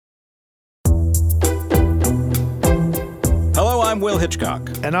I'm Will Hitchcock.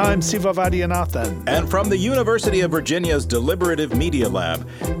 And I'm Siva Vaidyanathan. And from the University of Virginia's Deliberative Media Lab,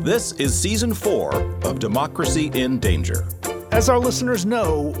 this is Season 4 of Democracy in Danger. As our listeners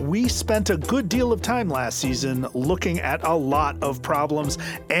know, we spent a good deal of time last season looking at a lot of problems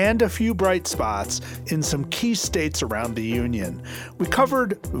and a few bright spots in some key states around the Union. We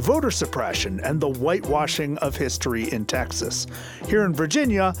covered voter suppression and the whitewashing of history in Texas. Here in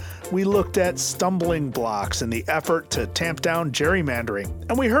Virginia, we looked at stumbling blocks in the effort to tamp down gerrymandering.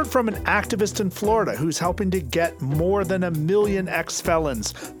 And we heard from an activist in Florida who's helping to get more than 1 million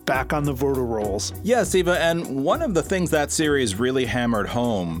ex-felons back on the voter rolls. Yes, Eva, and one of the things that series really hammered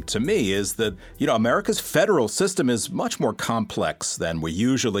home to me is that, America's federal system is much more complex than we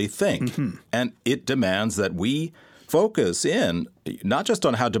usually think. Mm-hmm. And it demands that we focus in not just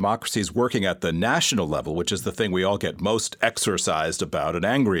on how democracy is working at the national level, which is the thing we all get most exercised about and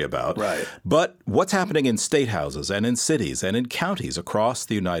angry about, right, but what's happening in state houses and in cities and in counties across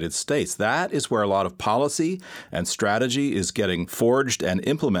the United States. That is where a lot of policy and strategy is getting forged and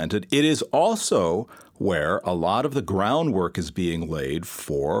implemented. It is also where a lot of the groundwork is being laid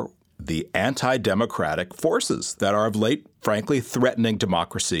for the anti-democratic forces that are of late, frankly, threatening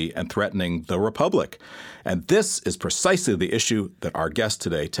democracy and threatening the republic. And this is precisely the issue that our guest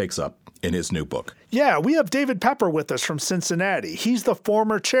today takes up in his new book. Yeah, we have David Pepper with us from Cincinnati. He's the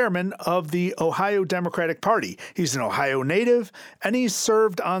former chairman of the Ohio Democratic Party. He's an Ohio native, and he's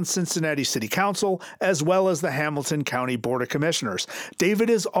served on Cincinnati City Council as well as the Hamilton County Board of Commissioners. David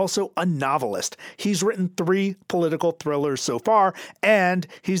is also a novelist. He's written 3 political thrillers so far, and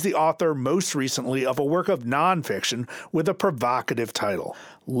he's the author most recently of a work of nonfiction with a provocative title,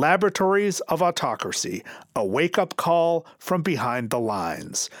 Laboratories of Autocracy, a wake-up call from behind the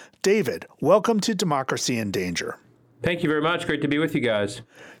lines. David, welcome to Democracy in Danger. Thank you very much. Great to be with you guys.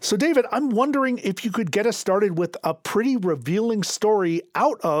 So, David, I'm wondering if you could get us started with a pretty revealing story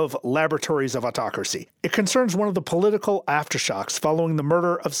out of Laboratories of Autocracy. It concerns one of the political aftershocks following the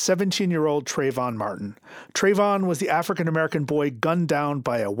murder of 17-year-old Trayvon Martin. Trayvon was the African-American boy gunned down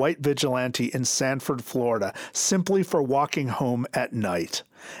by a white vigilante in Sanford, Florida, simply for walking home at night.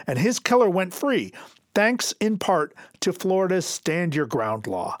 And his killer went free, thanks in part to Florida's Stand Your Ground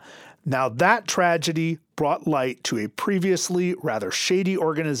law. Now, that tragedy brought light to a previously rather shady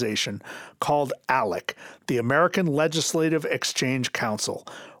organization called ALEC, the American Legislative Exchange Council.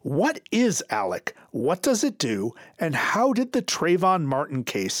 What is ALEC? What does it do? And how did the Trayvon Martin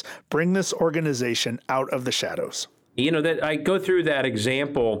case bring this organization out of the shadows? That I go through that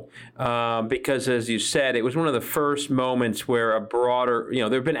example because, as you said, it was one of the first moments where a broader,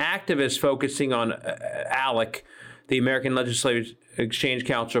 there have been activists focusing on ALEC, the American Legislative Exchange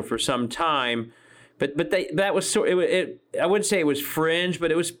Council, for some time, but that was I wouldn't say it was fringe,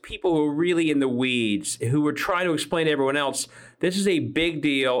 but it was people who were really in the weeds, who were trying to explain to everyone else, this is a big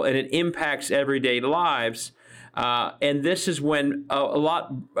deal and it impacts everyday lives. And this is when a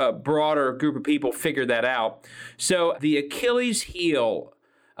lot broader group of people figured that out. So the Achilles heel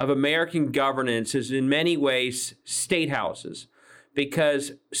of American governance is in many ways state houses,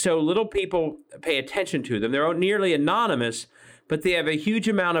 because so little people pay attention to them. They're nearly anonymous, but they have a huge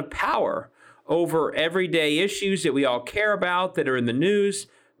amount of power over everyday issues that we all care about, that are in the news,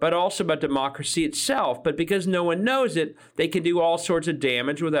 but also about democracy itself. But because no one knows it, they can do all sorts of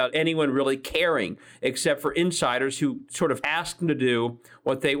damage without anyone really caring, except for insiders who sort of ask them to do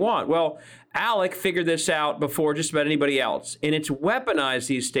what they want. Well, ALEC figured this out before just about anybody else, and it's weaponized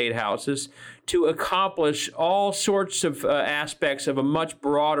these state houses to accomplish all sorts of aspects of a much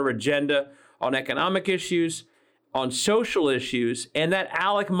broader agenda on economic issues, on social issues, and that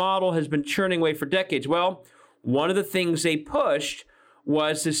ALEC model has been churning away for decades. Well, one of the things they pushed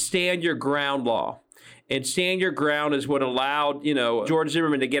was the Stand Your Ground law. And Stand Your Ground is what allowed, George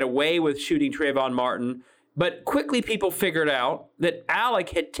Zimmerman to get away with shooting Trayvon Martin. But quickly people figured out that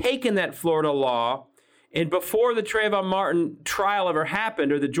ALEC had taken that Florida law, and before the Trayvon Martin trial ever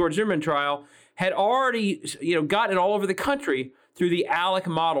happened, or the George Zimmerman trial, had already, gotten it all over the country through the ALEC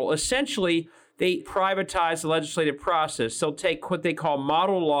model. Essentially, they privatize the legislative process. They'll take what they call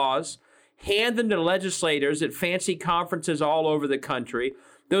model laws, hand them to legislators at fancy conferences all over the country.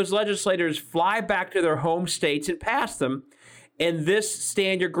 Those legislators fly back to their home states and pass them. And this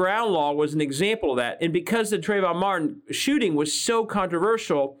Stand Your Ground law was an example of that. And because the Trayvon Martin shooting was so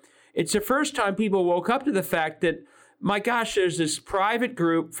controversial, it's the first time people woke up to the fact that, my gosh, there's this private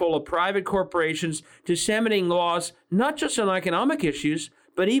group full of private corporations disseminating laws, not just on economic issues,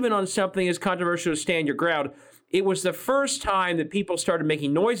 but even on something as controversial as Stand Your Ground. It was the first time that people started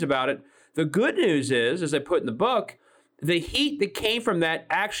making noise about it. The good news is, as I put in the book, the heat that came from that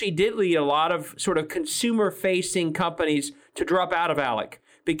actually did lead a lot of sort of consumer-facing companies to drop out of ALEC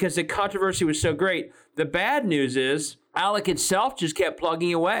because the controversy was so great. The bad news is ALEC itself just kept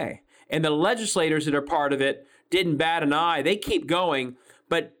plugging away, and the legislators that are part of it didn't bat an eye. They keep going,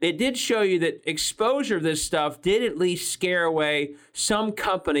 but it did show you that exposure of this stuff did at least scare away some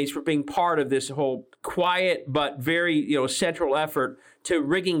companies from being part of this whole quiet but very central effort to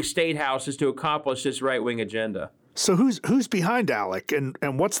rigging state houses to accomplish this right-wing agenda. So who's behind ALEC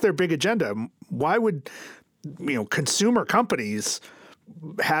and what's their big agenda? Why would consumer companies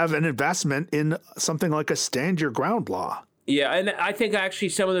have an investment in something like a stand your ground law? Yeah, and I think actually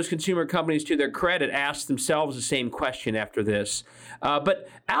some of those consumer companies, to their credit, asked themselves the same question after this. But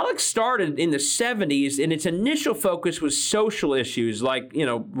ALEC started in the 70s, and its initial focus was social issues like,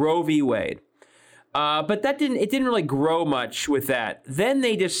 Roe v. Wade. But it didn't really grow much with that. Then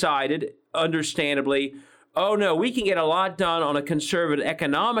they decided, understandably, oh no, we can get a lot done on a conservative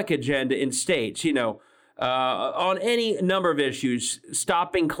economic agenda in states, on any number of issues,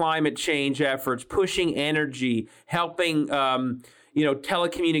 stopping climate change efforts, pushing energy, helping,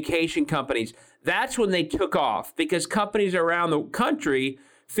 telecommunication companies. That's when they took off because companies around the country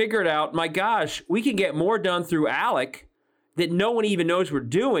figured out, my gosh, we can get more done through ALEC that no one even knows we're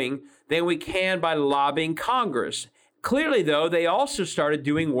doing than we can by lobbying Congress. Clearly, though, they also started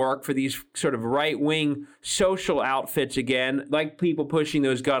doing work for these sort of right-wing social outfits again, like people pushing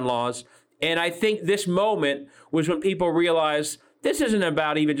those gun laws. And I think this moment was when people realized this isn't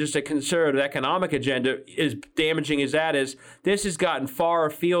about even just a conservative economic agenda, as damaging as that is. This has gotten far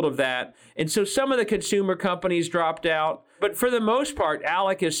afield of that. And so some of the consumer companies dropped out. But for the most part,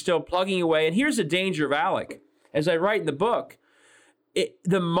 ALEC is still plugging away. And here's the danger of ALEC. As I write in the book,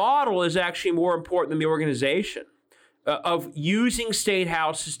 the model is actually more important than the organization of using state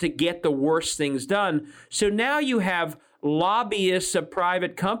houses to get the worst things done. So now you have lobbyists of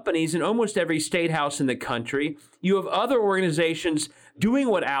private companies in almost every state house in the country. You have other organizations doing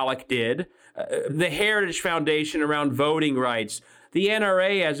what ALEC did, the Heritage Foundation around voting rights. The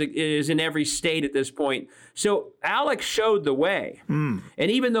NRA is in every state at this point. So ALEC showed the way. And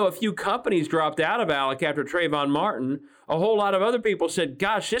even though a few companies dropped out of ALEC after Trayvon Martin, a whole lot of other people said,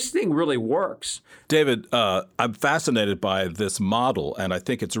 gosh, this thing really works. David, I'm fascinated by this model, and I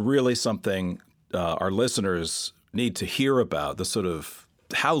think it's really something our listeners need to hear about, the sort of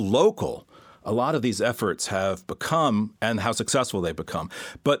how local a lot of these efforts have become and how successful they've become.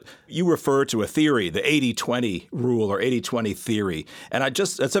 But you refer to a theory, the 80-20 rule or 80-20 theory. And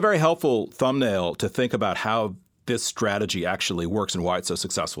it's a very helpful thumbnail to think about how this strategy actually works and why it's so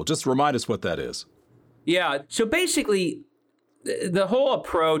successful. Just remind us what that is. Yeah. So basically, the whole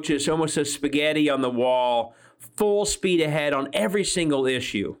approach is almost a spaghetti on the wall, full speed ahead on every single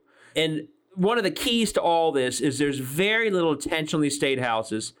issue. And one of the keys to all this is there's very little attention on these state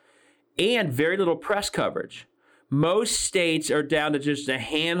houses and very little press coverage. Most states are down to just a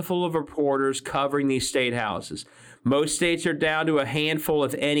handful of reporters covering these state houses. Most states are down to a handful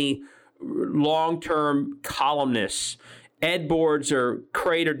of any long-term columnists. Ed boards are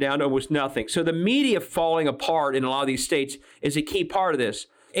cratered down to almost nothing. So the media falling apart in a lot of these states is a key part of this.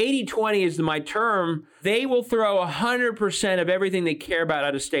 80-20 is my term. They will throw 100% of everything they care about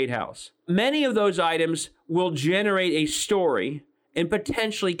at a state house. Many of those items will generate a story and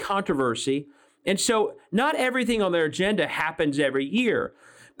potentially controversy. And so not everything on their agenda happens every year.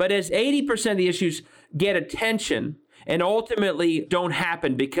 But as 80% of the issues get attention and ultimately don't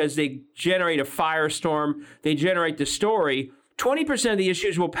happen because they generate a firestorm, they generate the story, 20% of the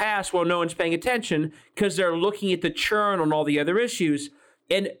issues will pass while no one's paying attention because they're looking at the churn on all the other issues.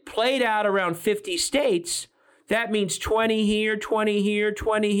 And played out around 50 states, that means 20 here, 20 here,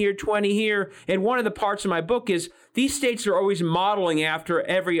 20 here, 20 here. And one of the parts of my book is these states are always modeling after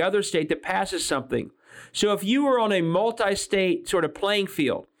every other state that passes something. So if you were on a multi-state sort of playing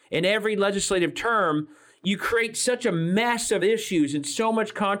field in every legislative term, you create such a mess of issues and so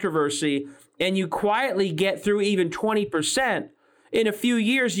much controversy, and you quietly get through even 20%. In a few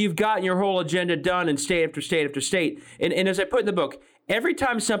years, you've gotten your whole agenda done in state after state after state. And as I put in the book, every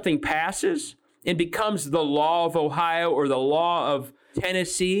time something passes and becomes the law of Ohio or the law of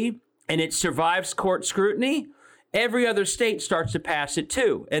Tennessee, and it survives court scrutiny, every other state starts to pass it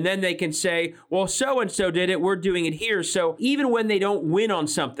too. And then they can say, well, so-and-so did it, we're doing it here. So even when they don't win on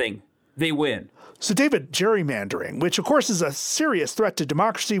something, they win. So, David, gerrymandering, which of course is a serious threat to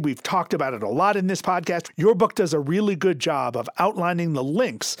democracy. We've talked about it a lot in this podcast. Your book does a really good job of outlining the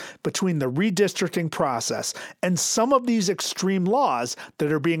links between the redistricting process and some of these extreme laws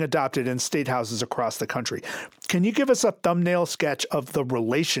that are being adopted in state houses across the country. Can you give us a thumbnail sketch of the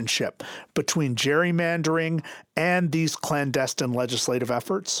relationship between gerrymandering and these clandestine legislative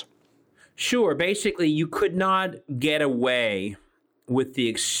efforts? Sure. Basically, you could not get away with the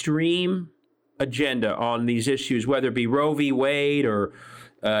extreme agenda on these issues, whether it be Roe v. Wade or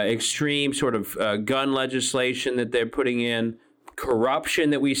extreme sort of gun legislation that they're putting in, corruption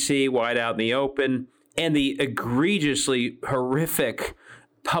that we see wide out in the open, and the egregiously horrific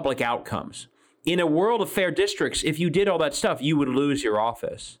public outcomes. In a world of fair districts, if you did all that stuff, you would lose your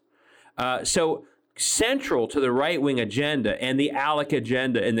office. So central to the right-wing agenda and the ALEC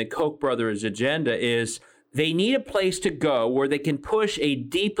agenda and the Koch brothers agenda is they need a place to go where they can push a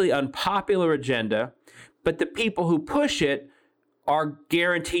deeply unpopular agenda, but the people who push it are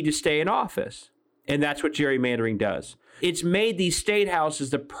guaranteed to stay in office. And that's what gerrymandering does. It's made these state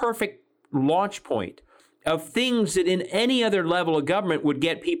houses the perfect launch point of things that in any other level of government would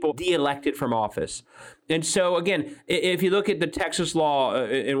get people de-elected from office. And so, again, if you look at the Texas law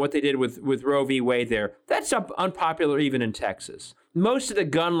and what they did with Roe v. Wade there, that's unpopular even in Texas. Most of the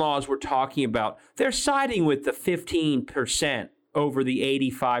gun laws we're talking about, they're siding with the 15% over the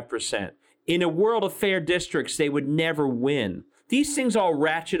 85%. In a world of fair districts, they would never win. These things all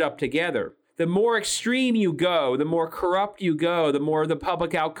ratchet up together. The more extreme you go, the more corrupt you go, the more the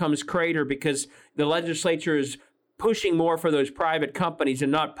public outcomes crater because the legislature is pushing more for those private companies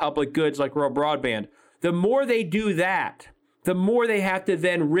and not public goods like rural broadband. The more they do that, the more they have to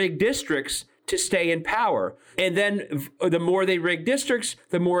then rig districts to stay in power. And then the more they rig districts,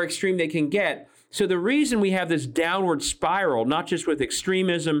 the more extreme they can get. So the reason we have this downward spiral, not just with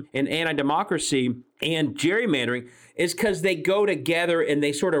extremism and anti-democracy and gerrymandering, is because they go together and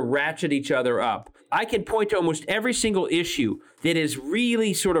they sort of ratchet each other up. I can point to almost every single issue that is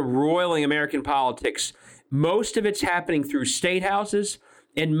really sort of roiling American politics. Most of it's happening through state houses,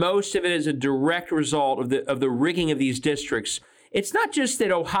 and most of it is a direct result of the rigging of these districts. It's not just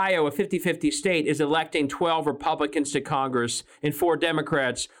that Ohio, a 50-50 state, is electing 12 Republicans to Congress and 4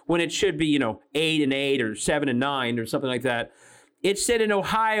 Democrats when it should be, 8 and 8 or 7 and 9 or something like that. It's that in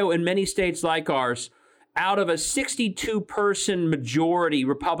Ohio and many states like ours, out of a 62-person majority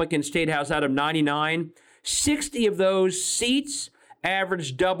Republican state house out of 99, 60 of those seats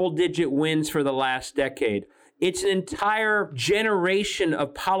averaged double-digit wins for the last decade. It's an entire generation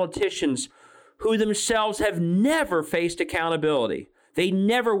of politicians who themselves have never faced accountability. They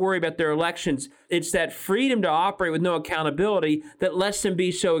never worry about their elections. It's that freedom to operate with no accountability that lets them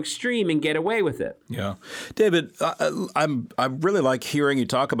be so extreme and get away with it. Yeah. David, I really like hearing you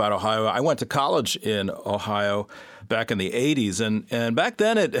talk about Ohio. I went to college in Ohio back in the 80s, and back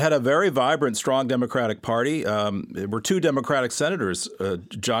then it had a very vibrant, strong Democratic Party. There were 2 Democratic senators,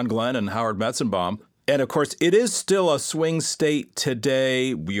 John Glenn and Howard Metzenbaum. And of course, it is still a swing state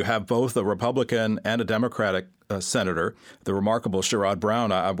today. You have both a Republican and a Democratic senator, the remarkable Sherrod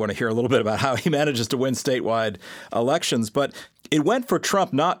Brown. I want to hear a little bit about how he manages to win statewide elections. But it went for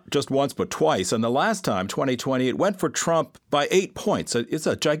Trump not just once, but twice. And the last time, 2020, it went for Trump by 8 points. It's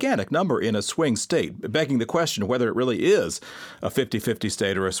a gigantic number in a swing state, begging the question whether it really is a 50-50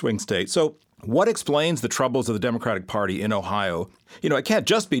 state or a swing state. So what explains the troubles of the Democratic Party in Ohio? It can't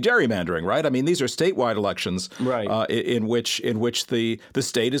just be gerrymandering, right? I mean, these are statewide elections, right? In which the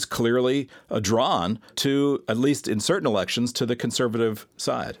state is clearly drawn to, at least in certain elections, to the conservative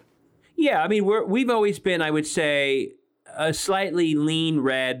side. Yeah, I mean, we've always been, I would say, a slightly lean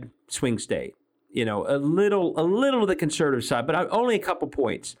red swing state. A little to the conservative side, but only a couple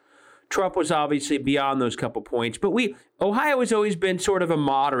points. Trump was obviously beyond those couple points, but Ohio has always been sort of a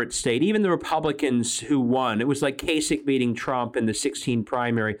moderate state. Even the Republicans who won, it was like Kasich beating Trump in the 2016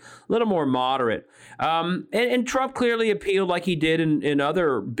 primary, a little more moderate. And Trump clearly appealed like he did in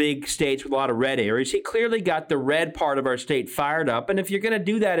other big states with a lot of red areas. He clearly got the red part of our state fired up. And if you're going to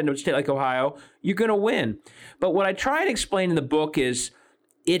do that in a state like Ohio, you're going to win. But what I try and explain in the book is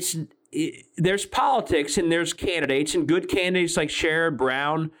there's politics and there's candidates, and good candidates like Sherrod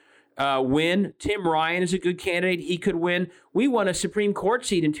Brown win. Tim Ryan is a good candidate. He could win. We won a Supreme Court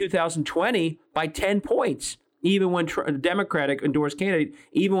seat in 2020 by 10 points, even when a Democratic endorsed candidate,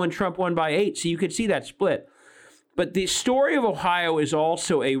 even when Trump won by 8. So you could see that split. But the story of Ohio is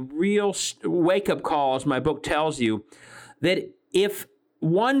also a real wake-up call, as my book tells you, that if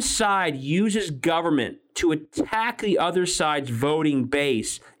one side uses government to attack the other side's voting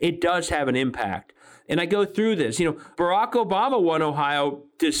base, it does have an impact. And I go through this. Barack Obama won Ohio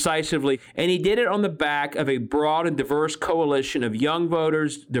decisively, and he did it on the back of a broad and diverse coalition of young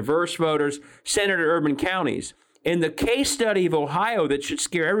voters, diverse voters, centered in urban counties. And the case study of Ohio that should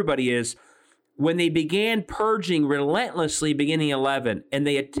scare everybody is when they began purging relentlessly beginning 11, and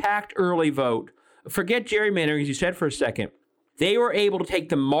they attacked early vote. Forget gerrymandering, as you said for a second. They were able to take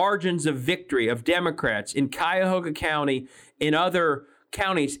the margins of victory of Democrats in Cuyahoga County, in other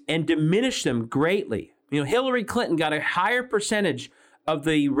counties, and diminish them greatly. Hillary Clinton got a higher percentage of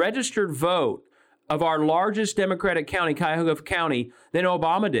the registered vote of our largest Democratic county, Cuyahoga County, than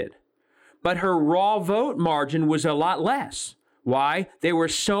Obama did. But her raw vote margin was a lot less. Why? There were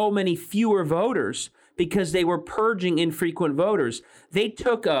so many fewer voters because they were purging infrequent voters. They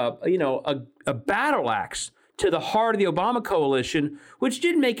took a battle axe to the heart of the Obama coalition, which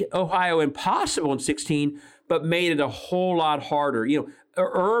didn't make Ohio impossible in 16, but made it a whole lot harder.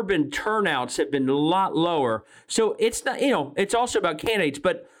 Urban turnouts have been a lot lower. So it's not, it's also about candidates,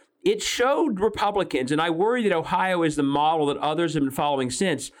 but it showed Republicans, and I worry that Ohio is the model that others have been following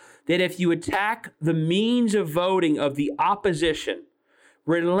since, that if you attack the means of voting of the opposition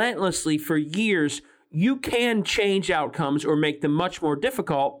relentlessly for years, you can change outcomes or make them much more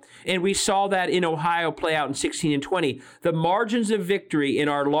difficult. And we saw that in Ohio play out in 16 and 20. The margins of victory in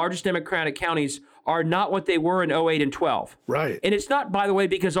our largest Democratic counties are not what they were in 08 and 12. Right. And it's not, by the way,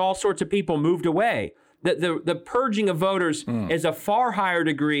 because all sorts of people moved away. The purging of voters is a far higher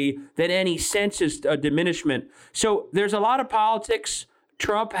degree than any census diminishment. So there's a lot of politics.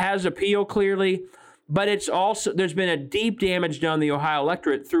 Trump has appeal clearly, but it's also, there's been a deep damage done to the Ohio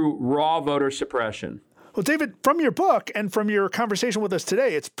electorate through raw voter suppression. Well, David, from your book and from your conversation with us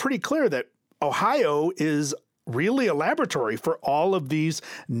today, it's pretty clear that Ohio is really a laboratory for all of these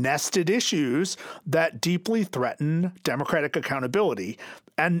nested issues that deeply threaten democratic accountability.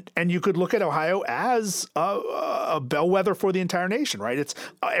 And you could look at Ohio as a bellwether for the entire nation, right? It's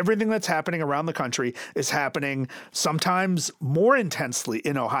everything that's happening around the country is happening sometimes more intensely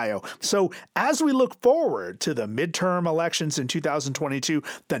in Ohio. So as we look forward to the midterm elections in 2022,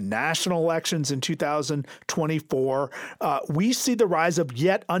 the national elections in 2024, we see the rise of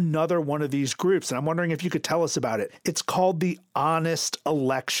yet another one of these groups. And I'm wondering if you could tell us about it. It's called the Honest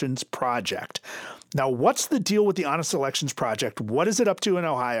Elections Project. Now, what's the deal with the Honest Elections Project? What is it up to in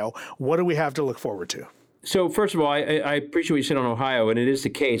Ohio? What do we have to look forward to? So first of all, I appreciate what you said on Ohio, and it is the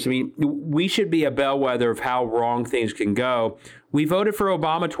case. I mean, we should be a bellwether of how wrong things can go. We voted for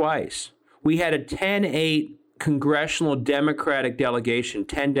Obama twice. We had a 10-8 congressional Democratic delegation,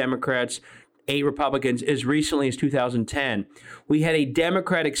 10 Democrats, 8 Republicans, as recently as 2010. We had a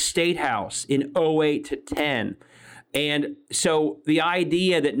Democratic state house in 08 to 10. And so the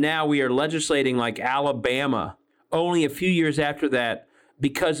idea that now we are legislating like Alabama only a few years after that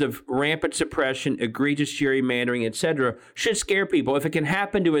because of rampant suppression, egregious gerrymandering, et cetera, should scare people. If it can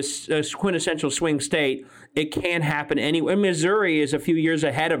happen to a quintessential swing state, it can happen anywhere. Missouri is a few years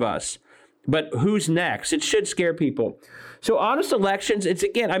ahead of us. But who's next? It should scare people. So honest elections, it's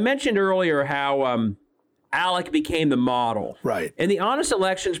again, I mentioned earlier how ALEC became the model. Right. And the Honest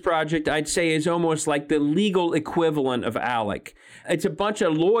Elections Project, I'd say, is almost like the legal equivalent of ALEC. It's a bunch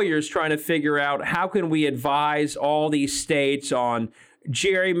of lawyers trying to figure out how can we advise all these states on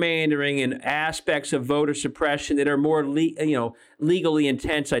gerrymandering and aspects of voter suppression that are more legally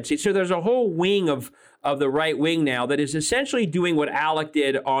intense, I'd say. So there's a whole wing of the right wing now that is essentially doing what ALEC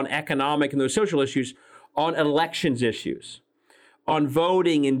did on economic and those social issues, on elections issues, on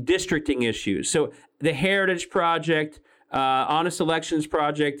voting and districting issues. So the Heritage Project, Honest Elections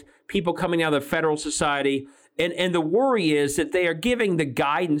Project, people coming out of the Federal Society. And the worry is that they are giving the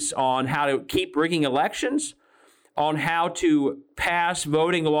guidance on how to keep rigging elections, on how to pass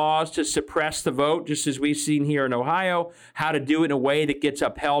voting laws to suppress the vote, just as we've seen here in Ohio, how to do it in a way that gets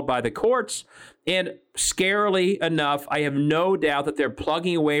upheld by the courts. And scarily enough, I have no doubt that they're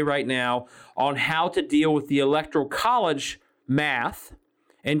plugging away right now on how to deal with the Electoral College math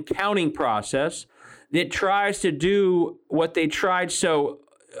and counting process that tries to do what they tried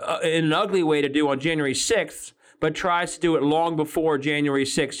in an ugly way to do on January 6th, but tries to do it long before January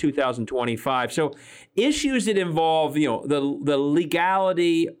 6, 2025. So issues that involve, the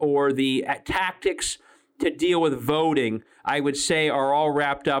legality or the tactics to deal with voting, I would say are all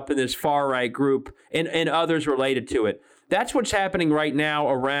wrapped up in this far-right group and others related to it. That's what's happening right now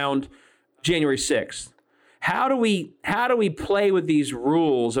around January 6th. How do we play with these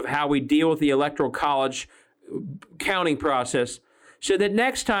rules of how we deal with the Electoral College counting process so that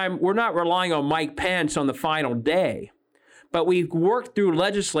next time we're not relying on Mike Pence on the final day, but we've worked through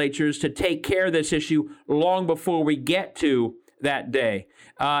legislatures to take care of this issue long before we get to that day.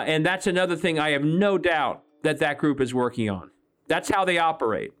 And that's another thing I have no doubt that group is working on. That's how they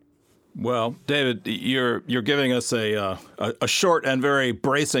operate. Well, David, you're giving us a short and very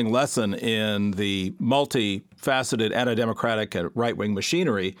bracing lesson in the multifaceted anti-democratic and right-wing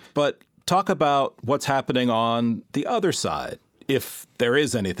machinery. But talk about what's happening on the other side, if there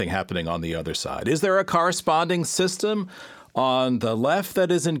is anything happening on the other side. Is there a corresponding system on the left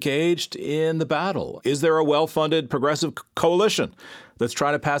that is engaged in the battle? Is there a well-funded progressive coalition that's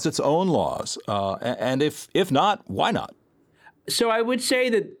trying to pass its own laws? And if not, why not? So I would say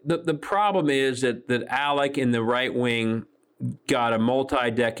that the problem is that ALEC and the right wing got a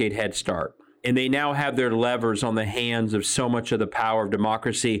multi-decade head start, and they now have their levers on the hands of so much of the power of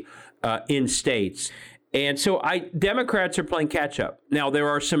democracy in states. And so Democrats are playing catch up. Now, there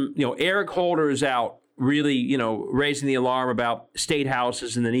are some, Eric Holder is out really, raising the alarm about state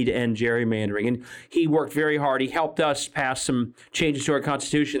houses and the need to end gerrymandering. And he worked very hard. He helped us pass some changes to our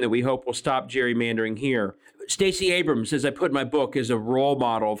Constitution that we hope will stop gerrymandering here. Stacey Abrams, as I put in my book, is a role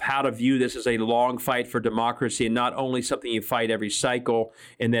model of how to view this as a long fight for democracy and not only something you fight every cycle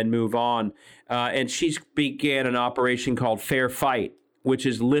and then move on. And she's began an operation called Fair Fight, which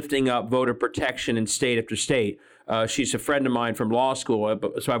is lifting up voter protection in state after state. She's a friend of mine from law school,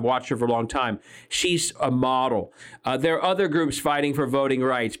 so I've watched her for a long time. She's a model. There are other groups fighting for voting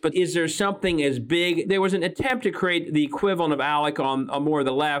rights, but is there something as big? There was an attempt to create the equivalent of ALEC on more of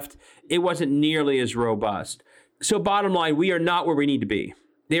the left. It wasn't nearly as robust. So bottom line, we are not where we need to be.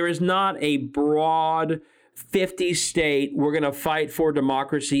 There is not a broad 50-state, we're going to fight for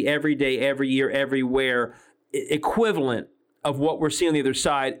democracy every day, every year, everywhere, equivalent of what we're seeing on the other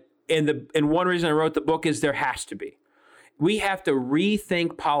side. And one reason I wrote the book is there has to be. We have to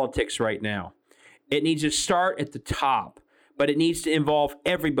rethink politics right now. It needs to start at the top, but it needs to involve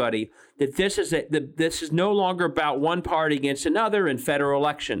everybody. That this is no longer about one party against another in federal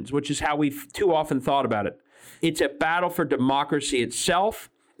elections, which is how we've too often thought about it. It's a battle for democracy itself.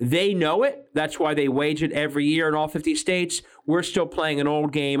 They know it. That's why they wage it every year in all 50 states. We're still playing an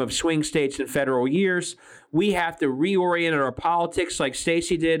old game of swing states and federal years. We have to reorient our politics like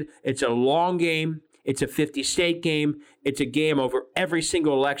Stacey did. It's a long game. It's a 50-state game. It's a game over every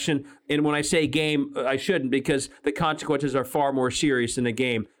single election. And when I say game, I shouldn't, because the consequences are far more serious than a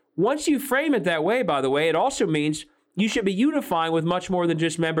game. Once you frame it that way, by the way, it also means you should be unifying with much more than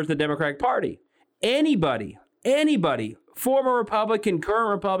just members of the Democratic Party. Anybody, former Republican, current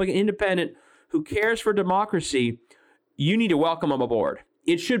Republican, independent, who cares for democracy, you need to welcome them aboard.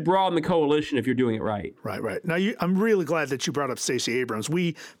 It should broaden the coalition if you're doing it right. Right. Now, I'm really glad that you brought up Stacey Abrams.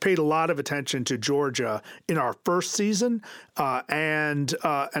 We paid a lot of attention to Georgia in our first season, and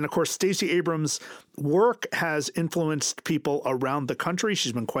of course, Stacey Abrams' work has influenced people around the country.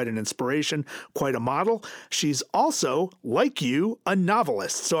 She's been quite an inspiration, quite a model. She's also, like you, a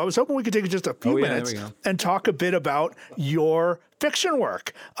novelist. So I was hoping we could take just a few minutes and talk a bit about your fiction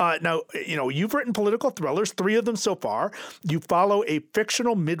work. Now, you've written political thrillers, 3 of them so far. You follow a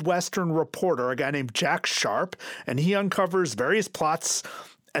fictional Midwestern reporter, a guy named Jack Sharp, and he uncovers various plots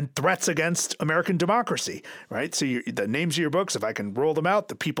and threats against American democracy, right? So the names of your books, if I can roll them out: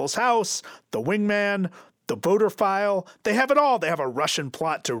 The People's House, The Wingman, The Voter File. They have it all. They have a Russian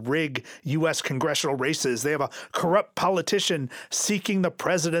plot to rig U.S. congressional races. They have a corrupt politician seeking the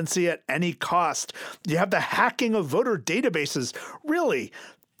presidency at any cost. You have the hacking of voter databases. Really,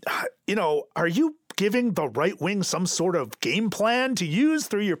 are you giving the right wing some sort of game plan to use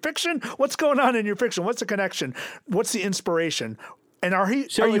through your fiction? What's going on in your fiction? What's the connection? What's the inspiration? And are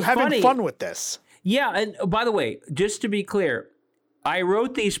you having fun with this? Yeah, and by the way, just to be clear, I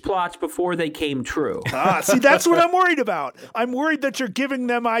wrote these plots before they came true. See, that's what I'm worried about. I'm worried that you're giving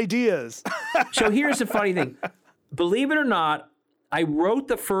them ideas. So here's the funny thing. Believe it or not, I wrote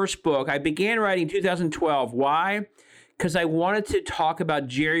the first book. I began writing in 2012. Why? Because I wanted to talk about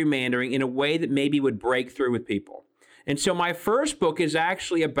gerrymandering in a way that maybe would break through with people. And so my first book is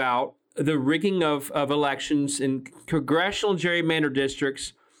actually about the rigging of elections in congressional gerrymander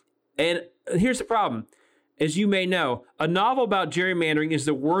districts. And here's the problem. As you may know, a novel about gerrymandering is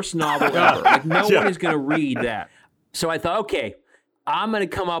the worst novel ever. Like, no one is going to read that. So I thought, okay, I'm going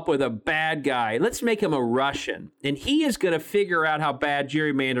to come up with a bad guy. Let's make him a Russian. And he is going to figure out how bad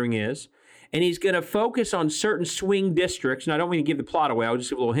gerrymandering is. And he's going to focus on certain swing districts. And I don't mean to give the plot away. I'll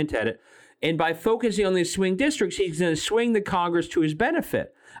just give a little hint at it. And by focusing on these swing districts, he's going to swing the Congress to his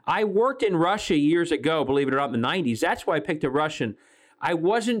benefit. I worked in Russia years ago, believe it or not, in the 90s. That's why I picked a Russian. I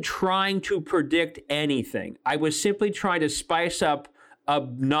wasn't trying to predict anything. I was simply trying to spice up a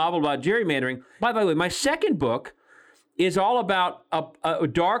novel about gerrymandering. By the way, my second book is all about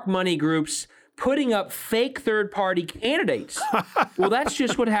dark money groups putting up fake third-party candidates. Well, that's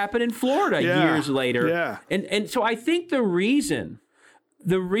just what happened in Florida years later. Yeah. And so I think the reason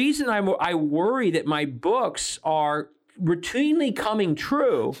I worry that my books are routinely coming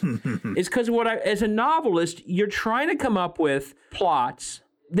true is because as a novelist, you're trying to come up with plots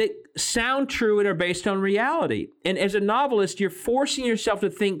that sound true and are based on reality. And as a novelist, you're forcing yourself to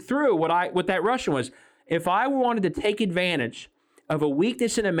think through what that Russian was. If I wanted to take advantage of a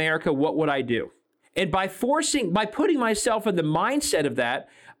weakness in America, what would I do? And by putting myself in the mindset of that,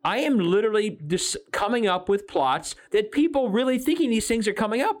 I am literally just coming up with plots that people really thinking these things are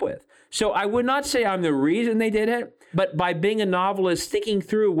coming up with. So I would not say I'm the reason they did it, but by being a novelist, thinking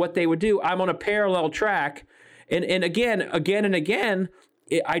through what they would do, I'm on a parallel track. And again and again,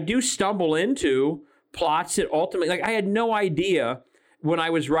 I do stumble into plots that ultimately, like I had no idea when I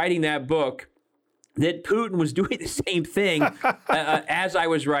was writing that book that Putin was doing the same thing as I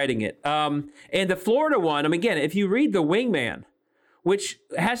was writing it. And the Florida one, I mean, again, if you read The Wingman, which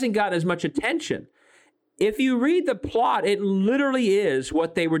hasn't gotten as much attention, if you read the plot, it literally is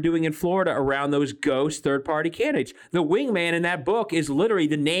what they were doing in Florida around those ghost third-party candidates. The Wingman in that book is literally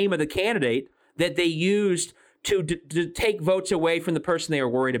the name of the candidate that they used to take votes away from the person they were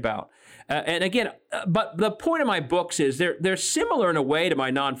worried about. And again, but the point of my books is they're similar in a way to my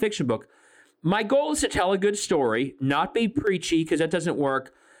nonfiction book. My goal is to tell a good story, not be preachy because that doesn't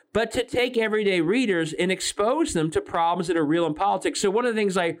work, but to take everyday readers and expose them to problems that are real in politics. So one of the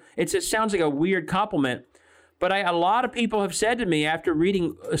things it sounds like a weird compliment, but a lot of people have said to me after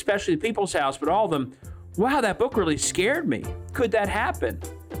reading, especially The People's House, but all of them, wow, that book really scared me. Could that happen?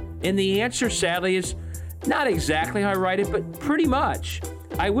 And the answer, sadly, is not exactly how I write it, but pretty much.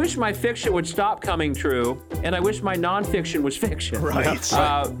 I wish my fiction would stop coming true, and I wish my nonfiction was fiction. Right.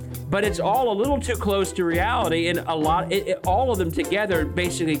 But it's all a little too close to reality, and all of them together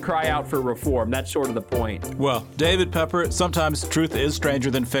basically cry out for reform. That's sort of the point. Well, David Pepper, sometimes truth is stranger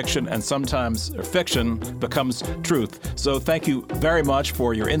than fiction, and sometimes fiction becomes truth. So thank you very much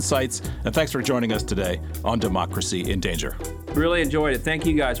for your insights, and thanks for joining us today on Democracy in Danger. Really enjoyed it. Thank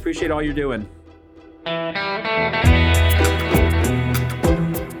you, guys. Appreciate all you're doing.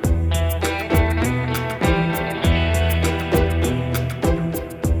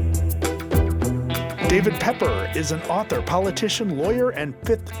 David Pepper is an author, politician, lawyer, and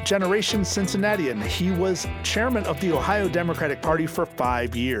fifth-generation Cincinnatian. He was chairman of the Ohio Democratic Party for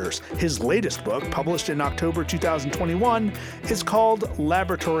 5 years. His latest book, published in October 2021, is called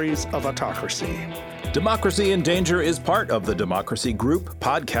Laboratories of Autocracy. Democracy in Danger is part of the Democracy Group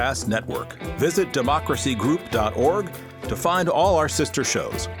podcast network. Visit democracygroup.org to find all our sister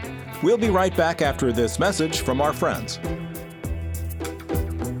shows. We'll be right back after this message from our friends.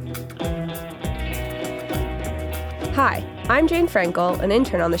 Hi, I'm Jane Frankel, an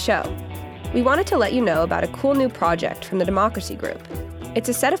intern on the show. We wanted to let you know about a cool new project from the Democracy Group. It's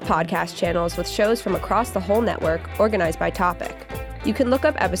a set of podcast channels with shows from across the whole network, organized by topic. You can look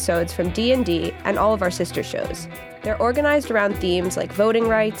up episodes from D&D and all of our sister shows. They're organized around themes like voting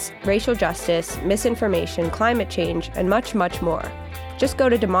rights, racial justice, misinformation, climate change, and much, much more. Just go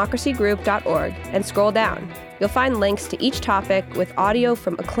to democracygroup.org and scroll down. You'll find links to each topic with audio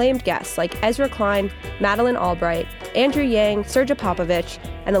from acclaimed guests like Ezra Klein, Madeleine Albright, Andrew Yang, Sergej Popovich,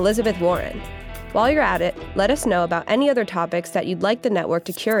 and Elizabeth Warren. While you're at it, let us know about any other topics that you'd like the network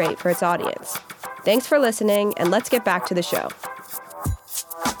to curate for its audience. Thanks for listening, and let's get back to the show.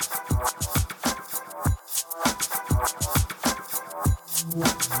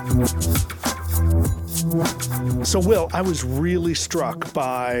 So, Will, I was really struck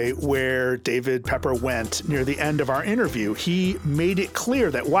by where David Pepper went near the end of our interview. He made it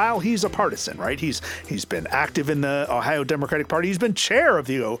clear that while he's a partisan, right, he's been active in the Ohio Democratic Party, he's been chair of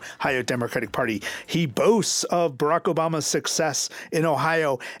the Ohio Democratic Party, he boasts of Barack Obama's success in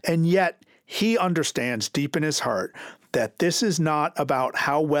Ohio, and yet he understands deep in his heart that this is not about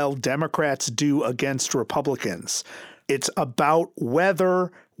how well Democrats do against Republicans. It's about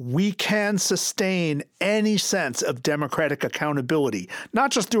whether we can sustain any sense of democratic accountability,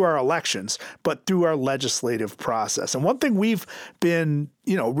 not just through our elections, but through our legislative process. And one thing we've been,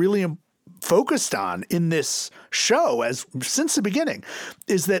 really focused on in this show since the beginning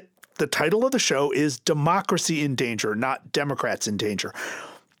is that the title of the show is Democracy in Danger, not Democrats in Danger.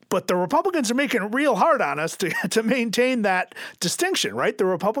 But the Republicans are making it real hard on us to maintain that distinction, right? The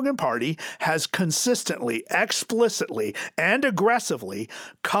Republican Party has consistently, explicitly, and aggressively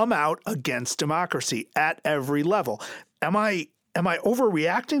come out against democracy at every level. Am I Am I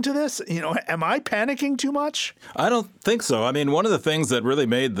overreacting to this? Am I panicking too much? I don't think so. I mean, one of the things that really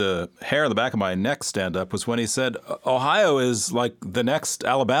made the hair on the back of my neck stand up was when he said Ohio is like the next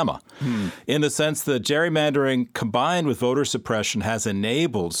Alabama, in the sense that gerrymandering combined with voter suppression has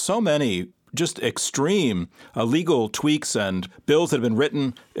enabled so many just extreme legal tweaks and bills that have been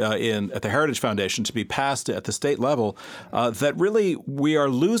written at the Heritage Foundation to be passed at the state level, that really we are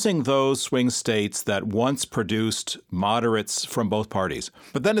losing those swing states that once produced moderates from both parties.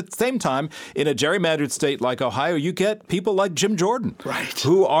 But then at the same time, in a gerrymandered state like Ohio, you get people like Jim Jordan,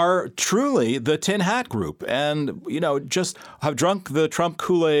 who are truly the tin hat group and, just have drunk the Trump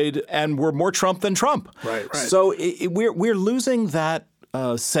Kool-Aid and were more Trump than Trump. Right. So we're losing that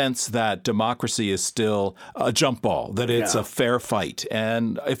sense that democracy is still a jump ball, that it's a fair fight.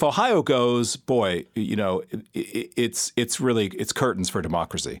 And if Ohio goes, boy, it's curtains for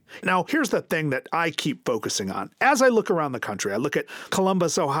democracy. Now, here's the thing that I keep focusing on. As I look around the country, I look at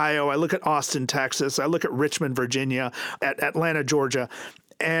Columbus, Ohio, I look at Austin, Texas, I look at Richmond, Virginia, at Atlanta, Georgia,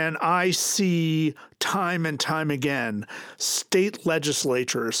 and I see time and time again state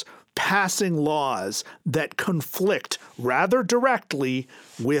legislatures passing laws that conflict rather directly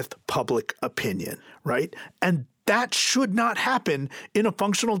with public opinion, right? And that should not happen in a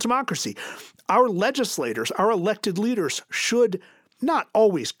functional democracy. Our legislators, our elected leaders should not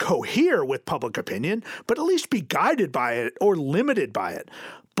always cohere with public opinion, but at least be guided by it or limited by it.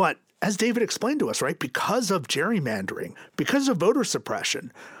 But as David explained to us, right, because of gerrymandering, because of voter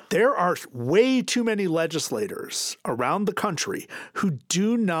suppression, there are way too many legislators around the country who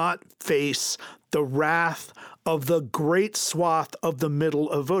do not face the wrath of the great swath of the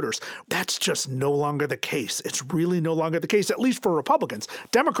middle of voters. That's just no longer the case. It's really no longer the case, at least for Republicans.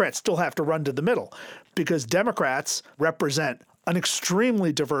 Democrats still have to run to the middle because Democrats represent an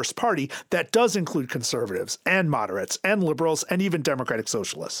extremely diverse party that does include conservatives and moderates and liberals and even democratic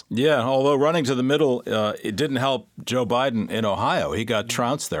socialists. Yeah, although running to the middle, it didn't help Joe Biden in Ohio. He got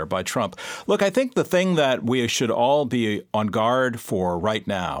trounced there by Trump. Look, I think the thing that we should all be on guard for right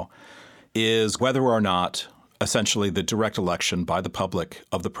now is whether or not essentially the direct election by the public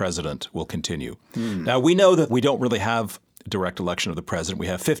of the president will continue. Now, we know that we don't really have direct election of the president. We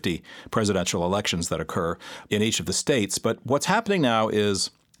have 50 presidential elections that occur in each of the states. But what's happening now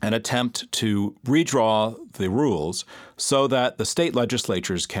is an attempt to redraw the rules so that the state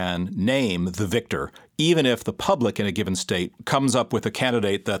legislatures can name the victor, even if the public in a given state comes up with a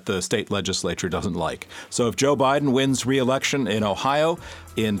candidate that the state legislature doesn't like. So if Joe Biden wins re-election in Ohio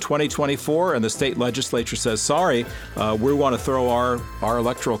in 2024 and the state legislature says, sorry, we want to throw our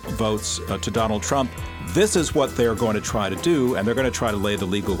electoral votes to Donald Trump, this is what they're going to try to do, and they're going to try to lay the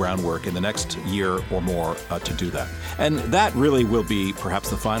legal groundwork in the next year or more to do that. And that really will be perhaps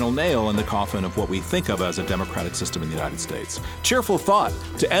the final nail in the coffin of what we think of as a democratic system in the United States. Cheerful thought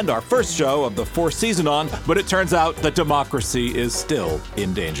to end our first show of the fourth season on, but it turns out that democracy is still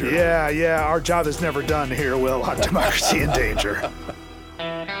in danger. Yeah, our job is never done here, Will, on Democracy in Danger.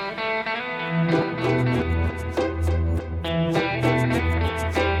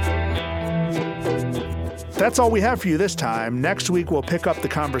 That's all we have for you this time. Next week, we'll pick up the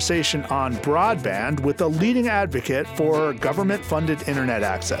conversation on broadband with the leading advocate for government-funded internet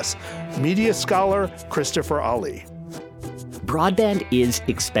access, media scholar Christopher Ali. Broadband is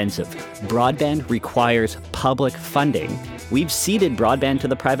expensive. Broadband requires public funding. We've ceded broadband to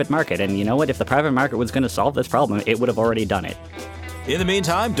the private market, and you know what? If the private market was going to solve this problem, it would have already done it. In the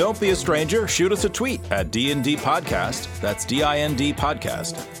meantime, don't be a stranger. Shoot us a tweet at D&D Podcast. That's D-I-N-D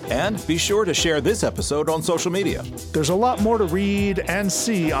Podcast. And be sure to share this episode on social media. There's a lot more to read and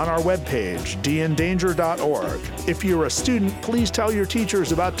see on our webpage, dindanger.org. If you're a student, please tell your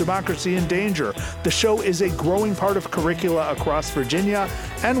teachers about Democracy in Danger. The show is a growing part of curricula across Virginia,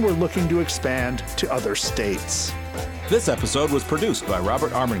 and we're looking to expand to other states. This episode was produced by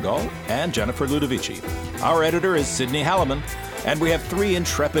Robert Armengol and Jennifer Ludovici. Our editor is Sydney Halliman. And we have 3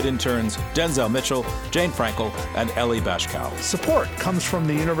 intrepid interns, Denzel Mitchell, Jane Frankel, and Ellie Bashkow. Support comes from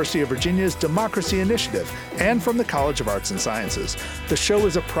the University of Virginia's Democracy Initiative and from the College of Arts and Sciences. The show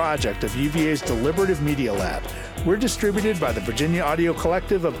is a project of UVA's Deliberative Media Lab. We're distributed by the Virginia Audio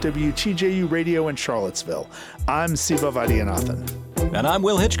Collective of WTJU Radio in Charlottesville. I'm Siva Vaidyanathan. And I'm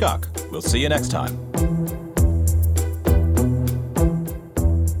Will Hitchcock. We'll see you next time.